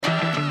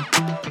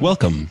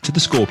Welcome to the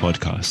Score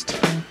Podcast.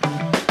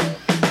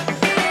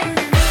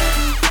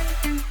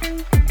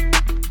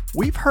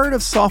 We've heard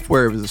of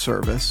software as a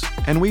service,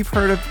 and we've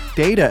heard of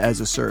data as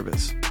a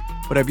service.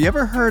 But have you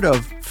ever heard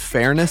of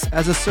fairness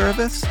as a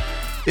service?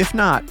 If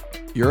not,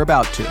 you're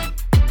about to.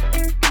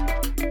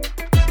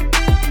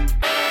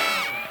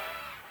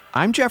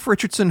 I'm Jeff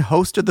Richardson,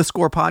 host of the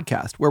Score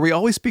Podcast, where we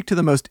always speak to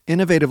the most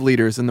innovative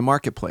leaders in the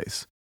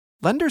marketplace.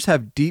 Lenders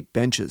have deep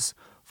benches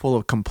full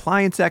of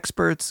compliance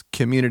experts,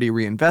 community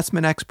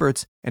reinvestment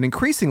experts, and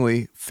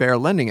increasingly, fair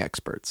lending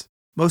experts.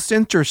 Most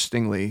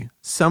interestingly,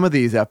 some of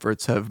these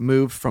efforts have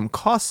moved from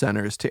cost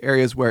centers to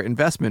areas where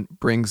investment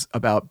brings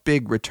about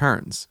big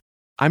returns.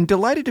 I'm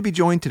delighted to be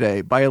joined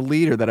today by a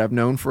leader that I've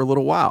known for a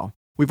little while.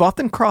 We've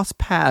often crossed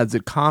paths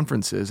at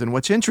conferences, and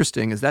what's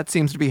interesting is that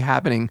seems to be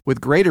happening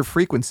with greater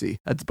frequency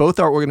as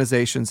both our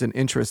organizations and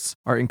interests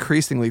are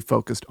increasingly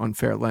focused on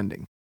fair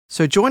lending.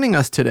 So joining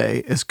us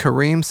today is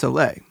Kareem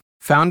Saleh,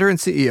 founder and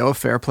CEO of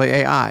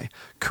Fairplay AI.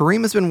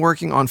 Kareem has been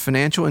working on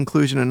financial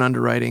inclusion and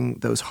underwriting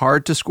those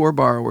hard-to-score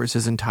borrowers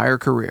his entire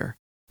career.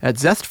 At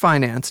Zest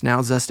Finance,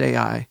 now Zest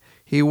AI,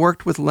 he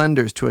worked with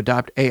lenders to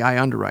adopt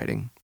AI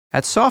underwriting.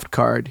 At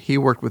SoftCard, he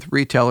worked with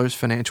retailers,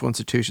 financial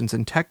institutions,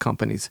 and tech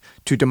companies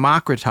to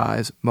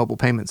democratize mobile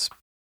payments.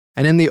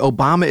 And in the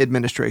Obama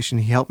administration,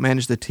 he helped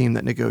manage the team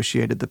that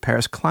negotiated the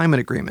Paris Climate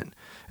Agreement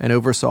and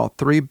oversaw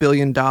 $3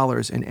 billion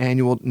in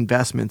annual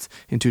investments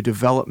into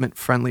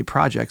development-friendly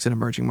projects in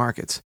emerging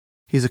markets.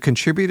 He's a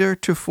contributor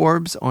to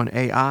Forbes on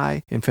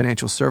AI in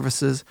financial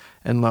services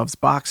and loves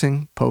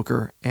boxing,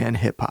 poker, and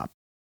hip-hop.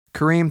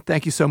 Kareem,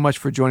 thank you so much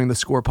for joining the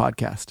Score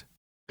Podcast.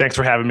 Thanks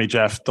for having me,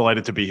 Jeff.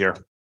 Delighted to be here.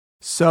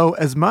 So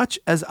as much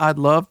as I'd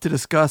love to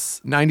discuss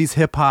 90s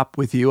hip-hop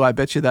with you, I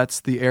bet you that's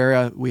the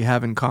era we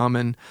have in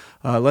common.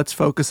 Let's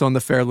focus on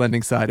the fair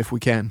lending side if we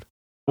can.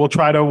 We'll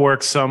try to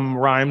work some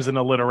rhymes and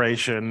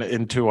alliteration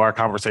into our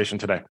conversation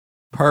today.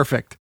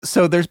 Perfect.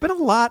 So there's been a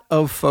lot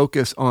of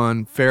focus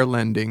on fair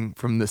lending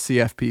from the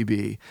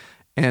CFPB,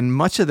 and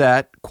much of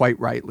that, quite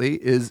rightly,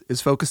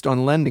 is focused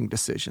on lending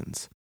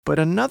decisions. But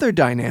another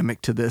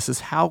dynamic to this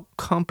is how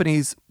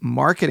companies'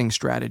 marketing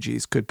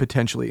strategies could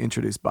potentially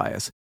introduce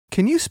bias.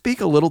 Can you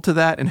speak a little to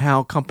that and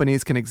how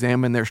companies can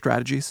examine their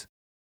strategies?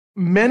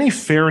 Many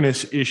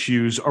fairness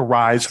issues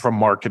arise from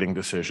marketing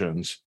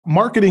decisions.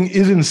 Marketing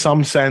is in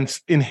some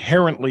sense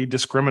inherently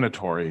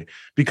discriminatory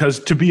because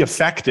to be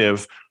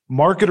effective,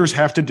 marketers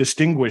have to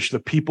distinguish the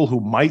people who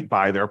might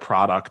buy their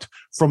product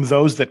from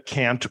those that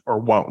can't or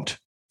won't.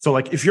 So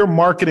like if you're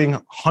marketing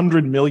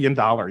 $100 million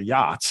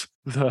yachts,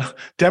 the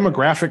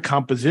demographic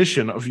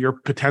composition of your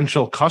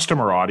potential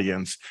customer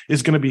audience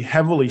is going to be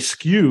heavily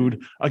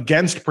skewed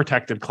against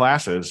protected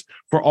classes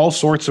for all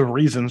sorts of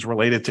reasons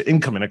related to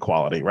income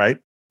inequality, right?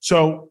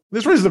 So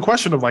this raises the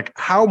question of like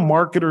how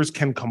marketers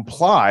can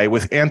comply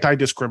with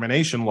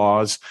anti-discrimination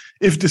laws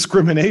if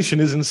discrimination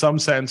is in some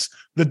sense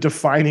the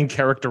defining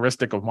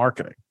characteristic of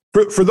marketing.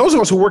 For those of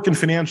us who work in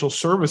financial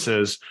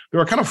services, there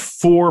are kind of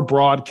four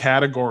broad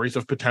categories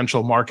of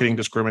potential marketing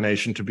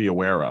discrimination to be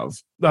aware of.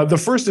 The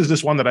first is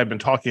this one that I've been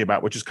talking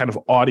about, which is kind of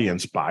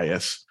audience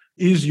bias.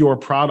 Is your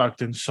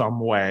product in some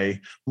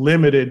way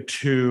limited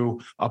to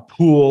a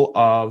pool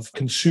of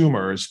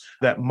consumers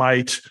that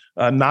might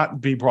not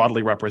be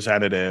broadly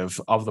representative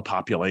of the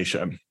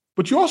population?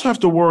 But you also have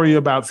to worry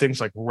about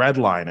things like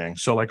redlining.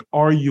 So like,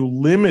 are you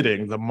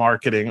limiting the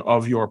marketing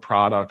of your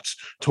products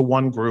to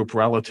one group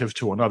relative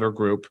to another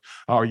group?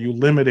 Are you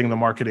limiting the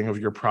marketing of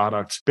your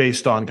products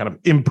based on kind of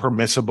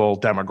impermissible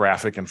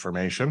demographic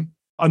information?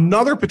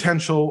 Another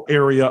potential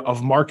area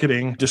of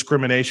marketing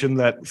discrimination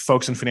that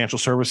folks in financial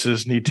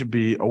services need to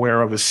be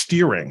aware of is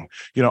steering.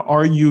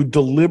 Are you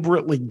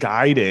deliberately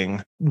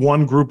guiding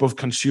one group of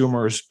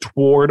consumers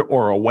toward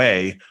or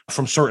away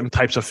from certain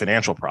types of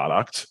financial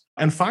products?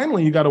 And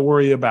finally, you got to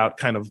worry about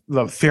kind of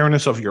the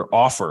fairness of your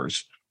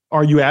offers.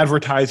 Are you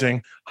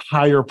advertising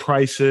higher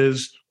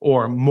prices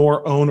or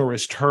more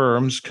onerous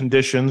terms,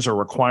 conditions, or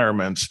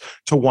requirements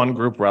to one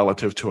group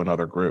relative to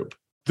another group?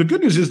 The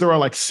good news is there are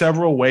like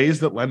several ways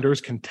that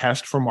lenders can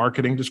test for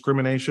marketing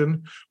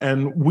discrimination.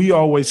 And we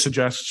always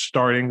suggest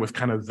starting with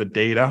kind of the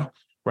data,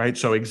 right?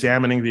 So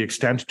examining the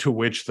extent to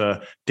which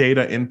the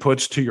data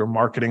inputs to your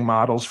marketing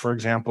models, for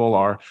example,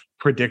 are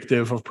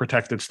predictive of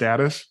protected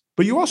status.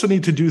 But you also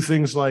need to do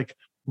things like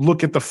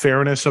look at the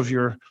fairness of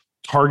your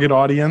target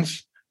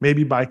audience,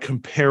 maybe by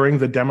comparing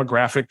the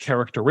demographic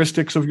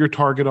characteristics of your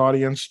target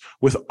audience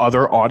with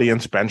other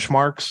audience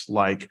benchmarks,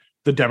 like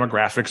the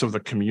demographics of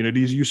the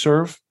communities you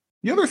serve.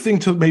 The other thing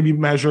to maybe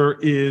measure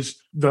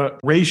is the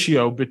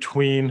ratio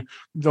between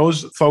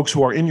those folks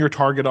who are in your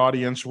target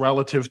audience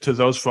relative to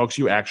those folks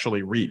you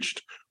actually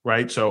reached,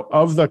 right? So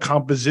of the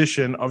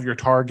composition of your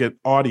target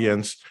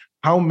audience,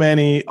 how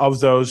many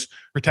of those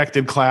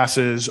protected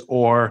classes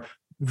or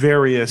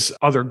various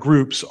other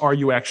groups are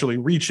you actually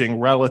reaching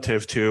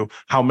relative to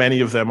how many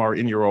of them are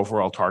in your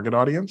overall target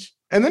audience?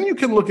 And then you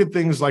can look at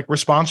things like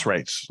response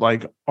rates.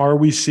 Like, are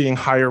we seeing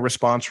higher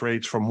response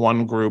rates from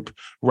one group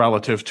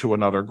relative to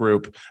another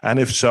group? And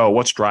if so,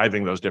 what's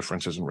driving those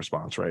differences in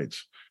response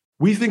rates?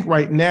 We think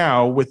right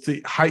now, with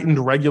the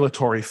heightened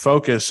regulatory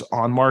focus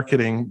on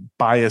marketing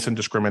bias and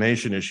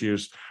discrimination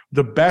issues,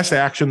 the best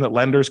action that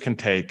lenders can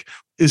take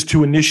is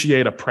to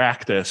initiate a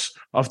practice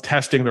of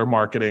testing their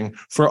marketing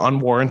for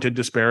unwarranted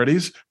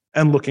disparities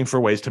and looking for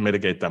ways to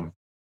mitigate them.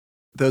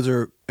 Those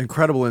are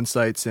incredible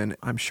insights, and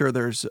I'm sure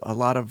there's a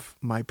lot of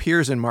my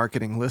peers in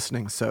marketing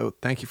listening, so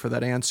thank you for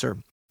that answer.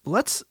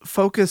 Let's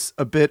focus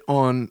a bit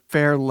on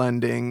fair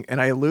lending,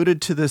 and I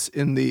alluded to this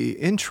in the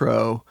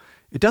intro.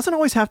 It doesn't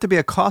always have to be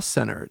a cost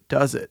center,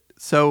 does it?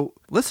 So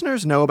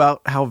listeners know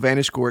about how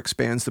VantageScore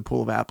expands the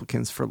pool of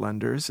applicants for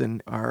lenders,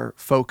 and our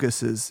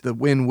focus is the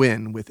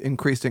win-win. With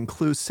increased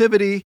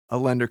inclusivity, a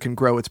lender can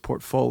grow its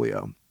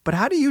portfolio. But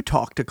how do you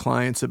talk to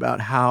clients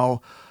about how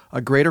a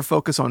greater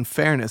focus on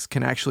fairness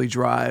can actually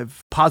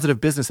drive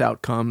positive business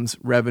outcomes,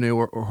 revenue,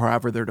 or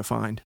however they're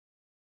defined?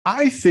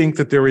 I think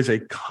that there is a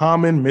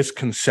common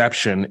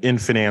misconception in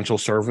financial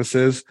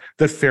services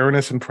that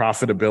fairness and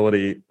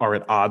profitability are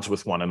at odds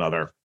with one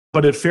another.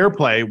 But at Fair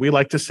Play, we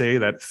like to say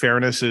that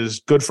fairness is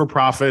good for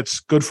profits,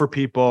 good for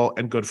people,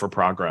 and good for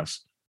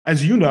progress.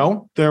 As you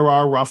know, there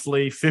are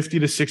roughly 50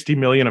 to 60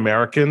 million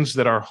Americans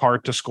that are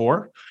hard to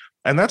score,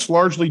 and that's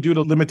largely due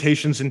to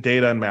limitations in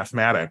data and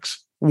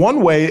mathematics.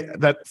 One way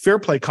that Fair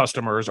Play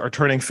customers are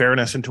turning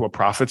fairness into a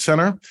profit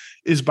center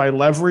is by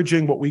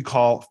leveraging what we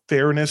call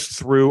fairness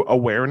through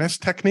awareness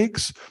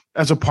techniques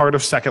as a part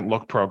of second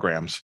look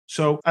programs.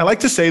 So I like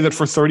to say that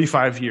for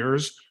 35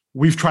 years,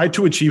 we've tried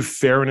to achieve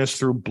fairness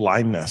through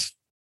blindness.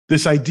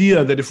 This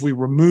idea that if we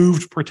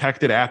removed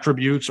protected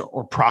attributes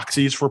or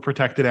proxies for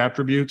protected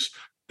attributes,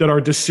 that our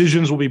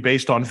decisions will be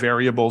based on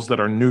variables that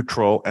are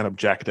neutral and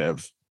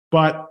objective.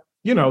 But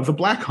the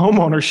Black home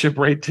ownership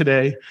rate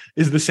today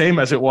is the same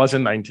as it was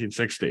in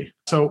 1960.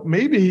 So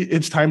maybe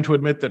it's time to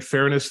admit that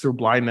fairness through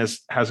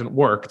blindness hasn't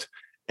worked,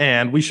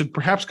 and we should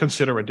perhaps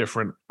consider a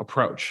different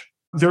approach.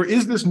 There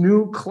is this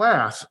new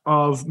class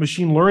of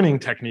machine learning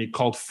technique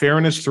called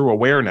fairness through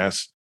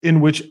awareness, in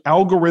which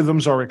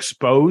algorithms are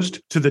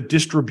exposed to the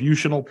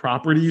distributional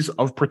properties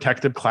of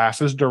protected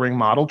classes during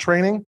model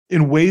training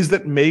in ways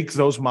that make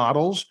those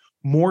models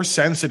more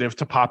sensitive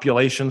to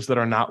populations that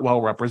are not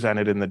well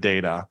represented in the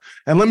data.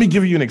 And let me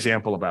give you an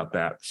example about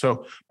that.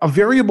 So a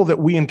variable that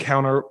we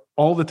encounter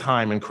all the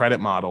time in credit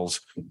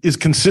models is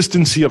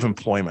consistency of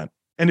employment.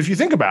 And if you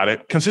think about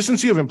it,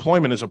 consistency of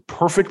employment is a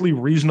perfectly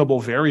reasonable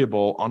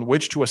variable on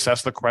which to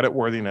assess the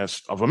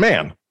creditworthiness of a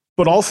man.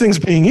 But all things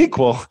being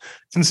equal,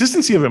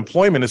 consistency of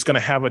employment is going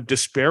to have a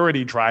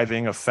disparity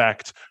driving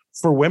effect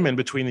for women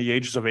between the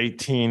ages of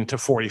 18 to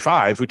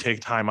 45 who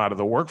take time out of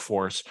the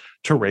workforce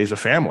to raise a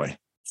family.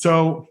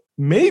 So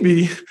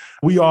maybe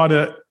we ought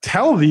to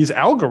tell these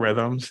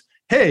algorithms,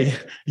 hey,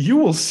 you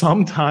will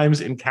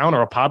sometimes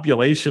encounter a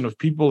population of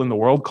people in the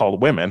world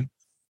called women,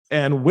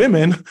 and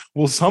women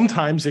will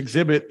sometimes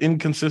exhibit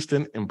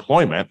inconsistent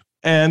employment.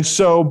 And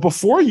so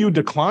before you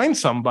decline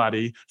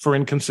somebody for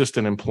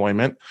inconsistent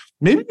employment,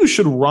 maybe you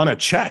should run a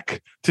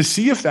check to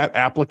see if that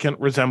applicant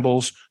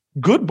resembles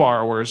good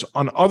borrowers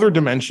on other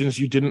dimensions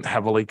you didn't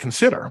heavily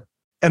consider.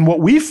 And what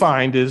we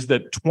find is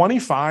that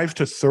 25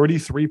 to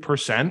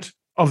 33%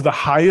 of the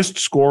highest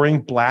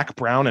scoring Black,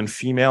 brown, and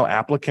female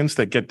applicants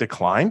that get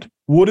declined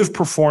would have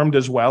performed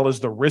as well as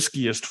the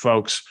riskiest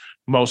folks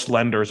most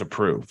lenders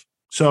approve.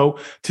 So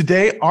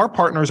today, our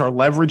partners are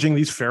leveraging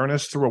these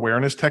fairness through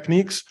awareness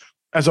techniques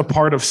as a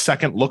part of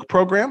second look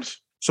programs.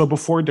 So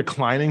before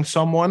declining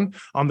someone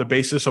on the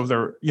basis of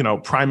their,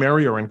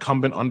 primary or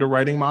incumbent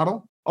underwriting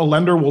model, a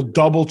lender will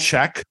double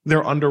check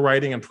their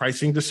underwriting and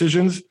pricing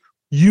decisions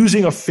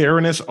using a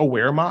fairness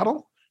aware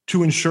model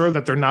to ensure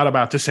that they're not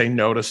about to say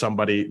no to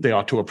somebody they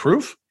ought to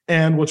approve.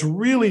 And what's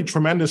really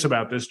tremendous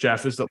about this,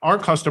 Jeff, is that our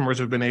customers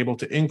have been able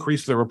to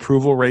increase their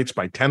approval rates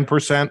by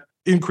 10%,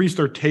 increase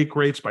their take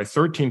rates by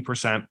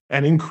 13%,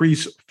 and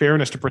increase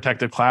fairness to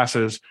protected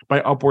classes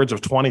by upwards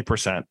of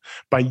 20%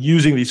 by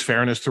using these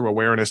fairness through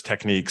awareness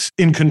techniques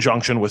in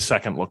conjunction with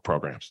second look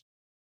programs.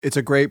 It's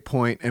a great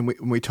point, and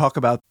we talk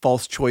about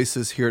false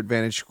choices here at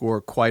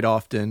VantageScore quite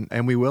often,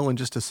 and we will in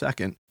just a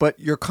second. But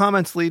your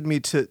comments lead me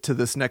to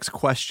this next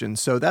question.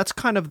 So that's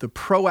kind of the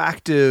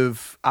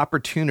proactive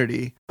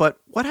opportunity. But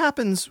what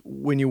happens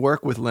when you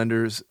work with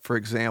lenders, for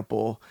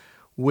example,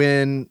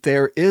 when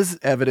there is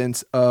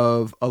evidence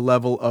of a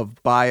level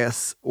of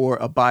bias or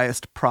a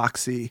biased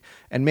proxy,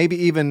 and maybe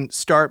even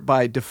start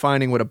by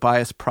defining what a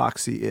biased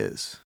proxy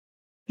is?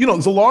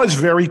 The law is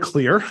very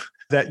clear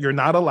that you're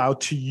not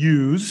allowed to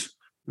use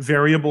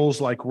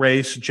variables like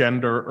race,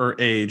 gender, or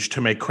age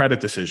to make credit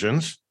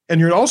decisions. And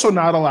you're also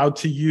not allowed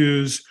to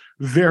use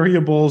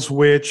variables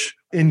which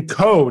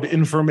encode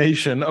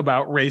information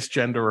about race,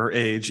 gender, or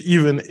age,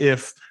 even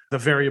if the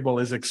variable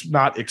is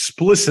not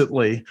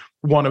explicitly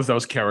one of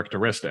those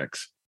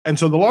characteristics. And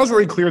so the law is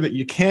very clear that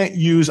you can't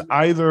use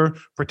either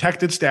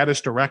protected status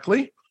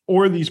directly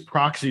or these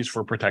proxies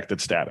for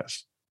protected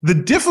status. The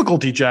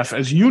difficulty, Jeff,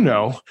 as you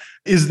know,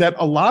 is that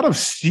a lot of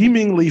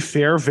seemingly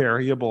fair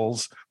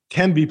variables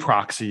can be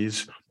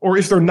proxies, or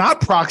if they're not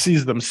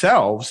proxies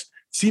themselves,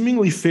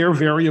 seemingly fair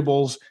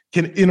variables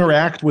can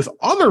interact with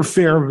other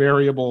fair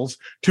variables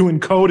to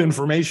encode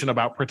information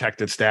about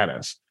protected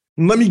status.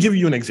 And let me give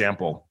you an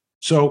example.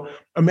 So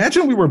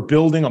imagine we were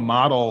building a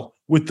model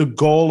with the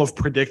goal of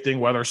predicting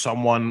whether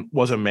someone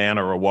was a man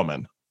or a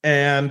woman.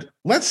 And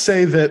let's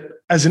say that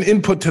as an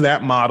input to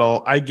that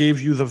model, I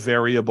gave you the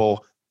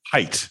variable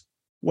height.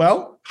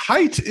 Well,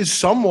 height is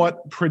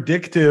somewhat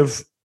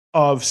predictive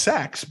of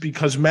sex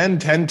because men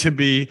tend to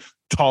be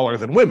taller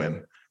than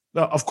women.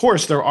 Now, of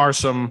course, there are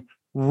some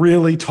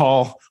really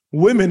tall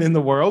women in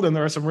the world and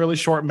there are some really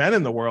short men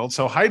in the world.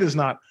 So height is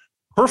not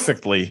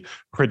perfectly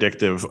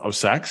predictive of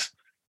sex.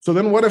 So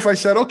then what if I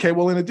said, okay,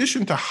 well, in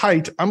addition to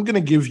height, I'm going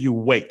to give you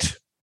weight.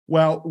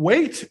 Well,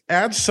 weight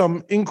adds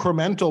some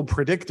incremental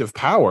predictive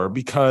power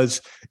because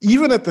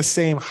even at the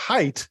same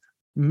height,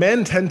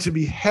 men tend to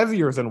be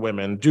heavier than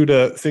women due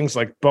to things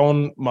like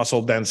bone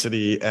muscle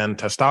density and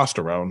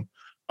testosterone.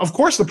 Of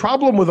course, the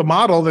problem with a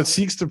model that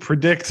seeks to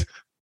predict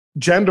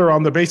gender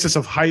on the basis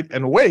of height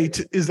and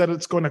weight is that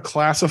it's going to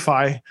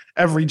classify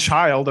every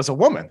child as a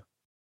woman.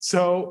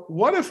 So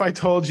what if I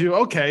told you,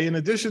 okay, in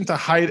addition to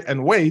height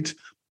and weight,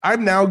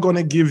 I'm now going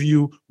to give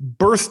you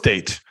birth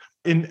date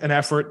in an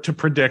effort to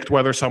predict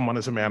whether someone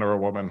is a man or a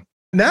woman.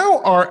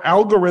 Now our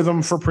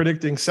algorithm for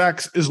predicting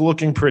sex is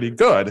looking pretty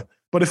good.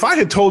 But if I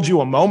had told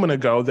you a moment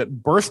ago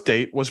that birth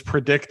date was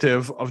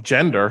predictive of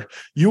gender,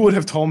 you would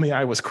have told me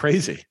I was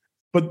crazy.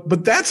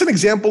 But that's an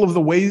example of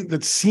the way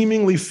that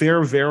seemingly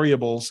fair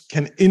variables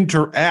can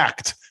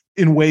interact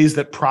in ways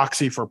that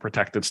proxy for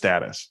protected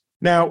status.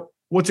 Now,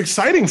 what's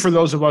exciting for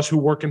those of us who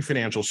work in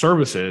financial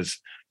services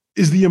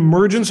is the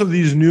emergence of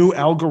these new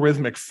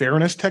algorithmic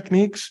fairness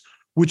techniques,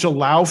 which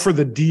allow for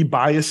the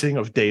debiasing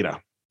of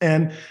data.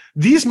 And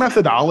these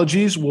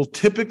methodologies will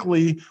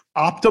typically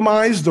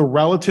optimize the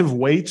relative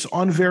weights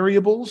on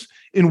variables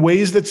in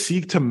ways that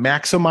seek to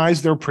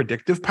maximize their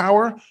predictive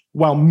power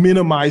while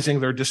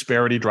minimizing their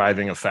disparity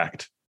driving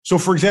effect. So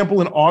for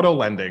example, in auto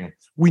lending,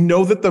 we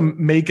know that the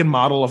make and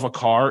model of a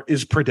car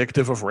is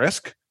predictive of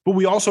risk, but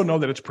we also know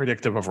that it's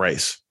predictive of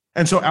race.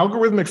 And so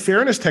algorithmic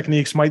fairness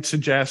techniques might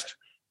suggest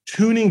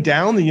tuning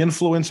down the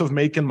influence of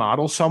make and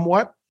model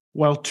somewhat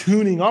while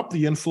tuning up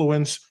the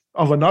influence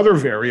of another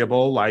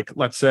variable, like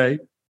let's say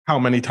how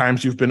many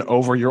times you've been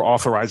over your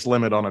authorized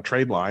limit on a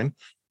trade line,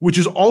 which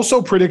is also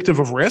predictive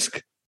of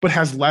risk, but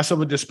has less of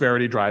a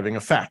disparity driving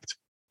effect.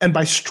 And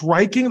by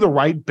striking the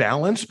right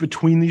balance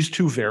between these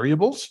two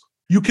variables,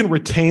 you can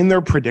retain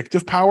their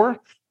predictive power,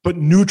 but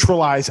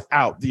neutralize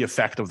out the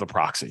effect of the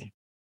proxy.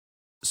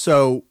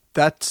 So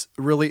that's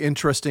really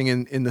interesting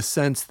in the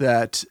sense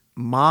that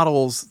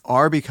models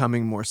are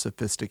becoming more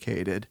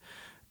sophisticated.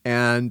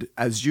 And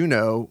as you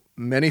know,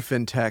 many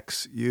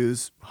fintechs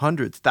use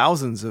hundreds,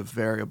 thousands of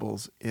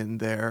variables in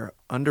their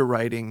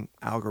underwriting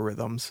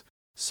algorithms.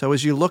 So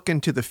as you look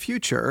into the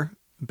future,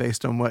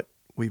 based on what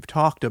we've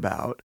talked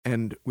about,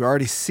 and we're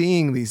already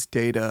seeing these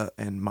data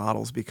and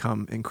models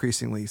become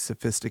increasingly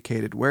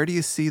sophisticated, where do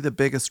you see the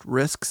biggest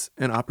risks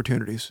and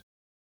opportunities?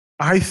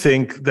 I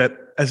think that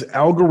as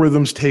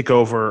algorithms take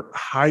over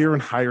higher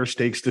and higher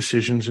stakes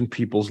decisions in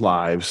people's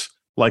lives,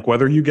 like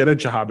whether you get a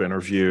job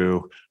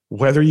interview,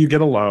 whether you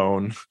get a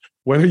loan,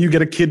 whether you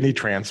get a kidney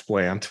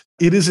transplant,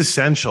 it is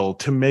essential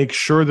to make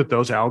sure that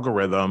those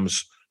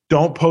algorithms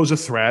don't pose a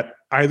threat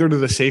either to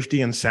the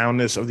safety and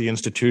soundness of the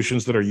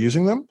institutions that are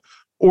using them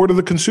or to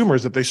the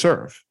consumers that they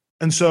serve.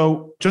 And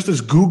so just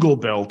as Google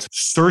built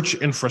search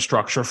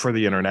infrastructure for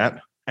the internet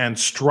and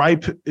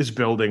Stripe is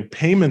building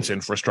payments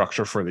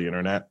infrastructure for the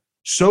internet,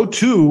 so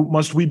too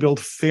must we build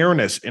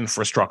fairness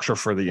infrastructure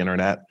for the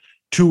internet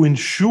to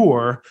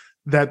ensure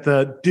that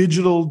the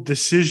digital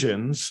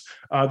decisions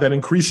that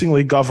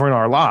increasingly govern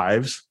our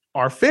lives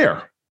are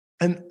fair.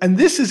 And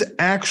this is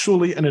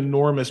actually an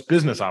enormous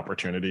business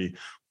opportunity.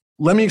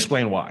 Let me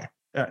explain why.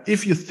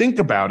 If you think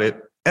about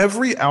it,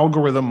 every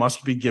algorithm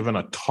must be given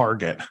a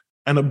target,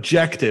 an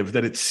objective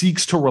that it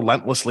seeks to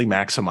relentlessly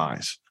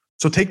maximize.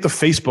 So take the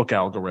Facebook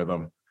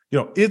algorithm.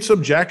 Its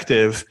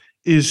objective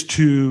is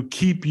to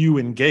keep you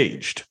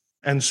engaged.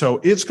 And so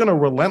it's going to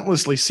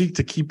relentlessly seek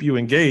to keep you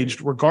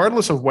engaged,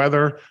 regardless of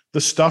whether the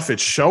stuff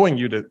it's showing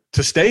you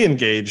to stay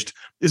engaged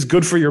is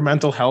good for your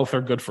mental health or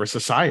good for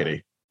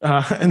society.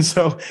 And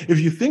so if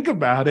you think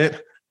about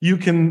it, you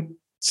can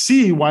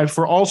see why,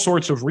 for all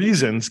sorts of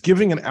reasons,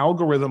 giving an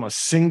algorithm a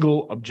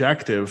single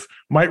objective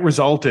might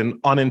result in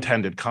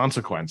unintended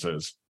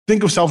consequences.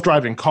 Think of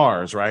self-driving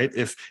cars, right?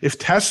 If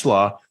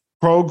Tesla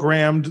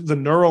programmed the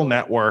neural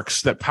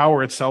networks that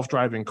power its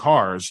self-driving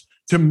cars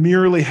to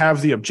merely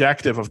have the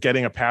objective of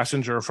getting a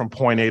passenger from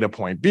point A to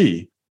point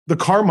B, the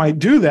car might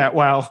do that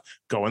while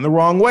going the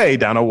wrong way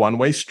down a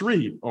one-way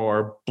street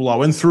or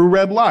blowing through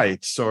red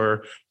lights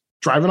or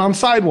driving on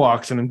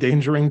sidewalks and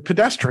endangering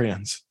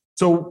pedestrians.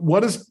 So what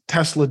does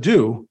Tesla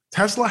do?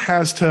 Tesla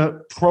has to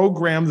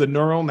program the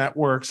neural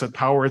networks that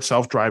power its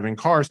self-driving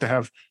cars to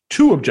have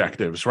two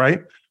objectives,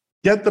 right?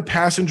 Get the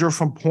passenger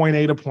from point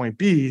A to point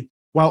B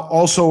while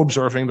also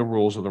observing the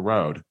rules of the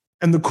road.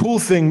 And the cool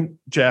thing,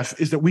 Jeff,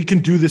 is that we can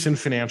do this in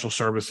financial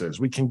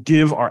services. We can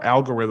give our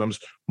algorithms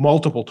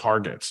multiple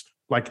targets.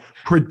 like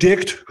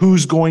predict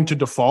who's going to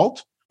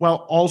default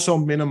while also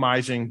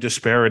minimizing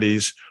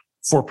disparities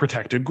for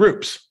protected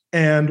groups.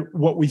 And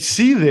what we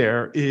see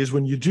there is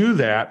when you do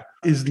that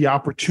is the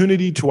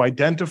opportunity to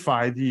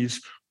identify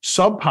these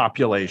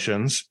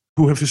subpopulations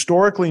who have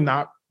historically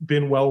not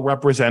been well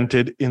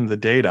represented in the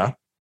data,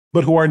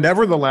 but who are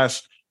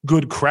nevertheless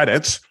good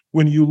credits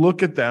when you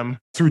look at them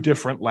through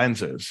different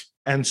lenses.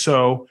 And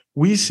so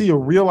we see a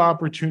real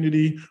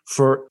opportunity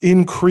for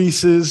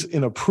increases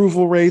in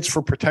approval rates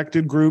for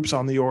protected groups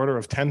on the order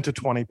of 10 to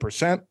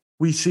 20%.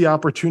 We see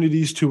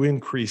opportunities to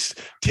increase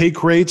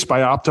take rates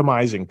by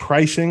optimizing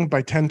pricing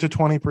by 10 to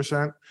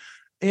 20%.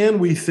 And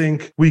we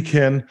think we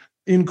can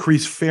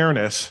increase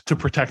fairness to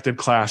protected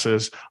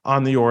classes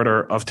on the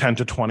order of 10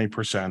 to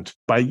 20%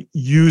 by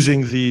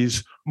using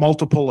these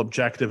multiple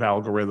objective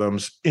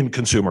algorithms in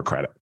consumer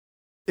credit.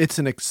 It's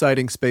an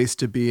exciting space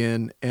to be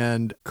in.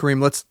 And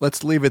Kareem,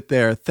 let's leave it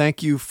there.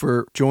 Thank you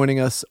for joining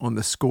us on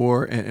The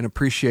Score and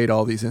appreciate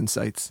all these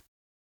insights.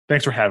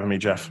 Thanks for having me,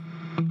 Jeff.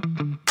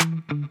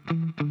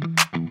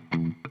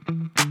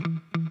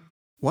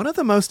 One of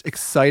the most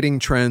exciting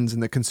trends in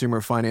the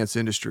consumer finance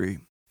industry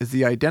is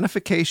the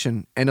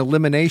identification and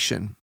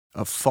elimination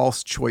of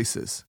false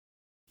choices.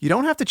 You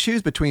don't have to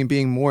choose between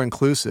being more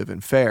inclusive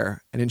and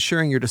fair and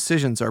ensuring your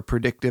decisions are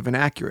predictive and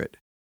accurate.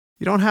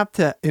 You don't have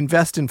to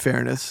invest in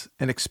fairness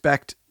and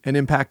expect an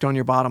impact on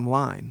your bottom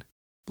line.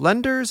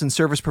 Lenders and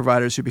service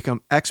providers who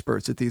become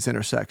experts at these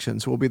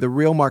intersections will be the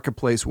real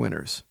marketplace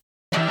winners.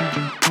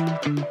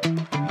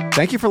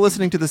 Thank you for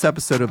listening to this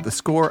episode of The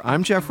Score.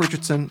 I'm Jeff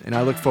Richardson, and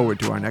I look forward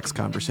to our next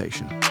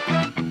conversation.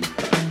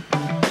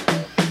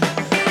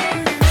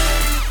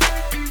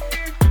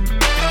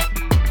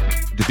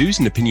 The views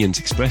and opinions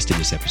expressed in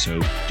this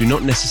episode do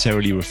not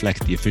necessarily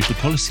reflect the official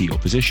policy or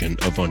position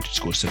of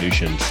VantageScore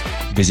Solutions.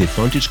 Visit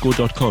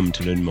VantageScore.com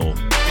to learn more.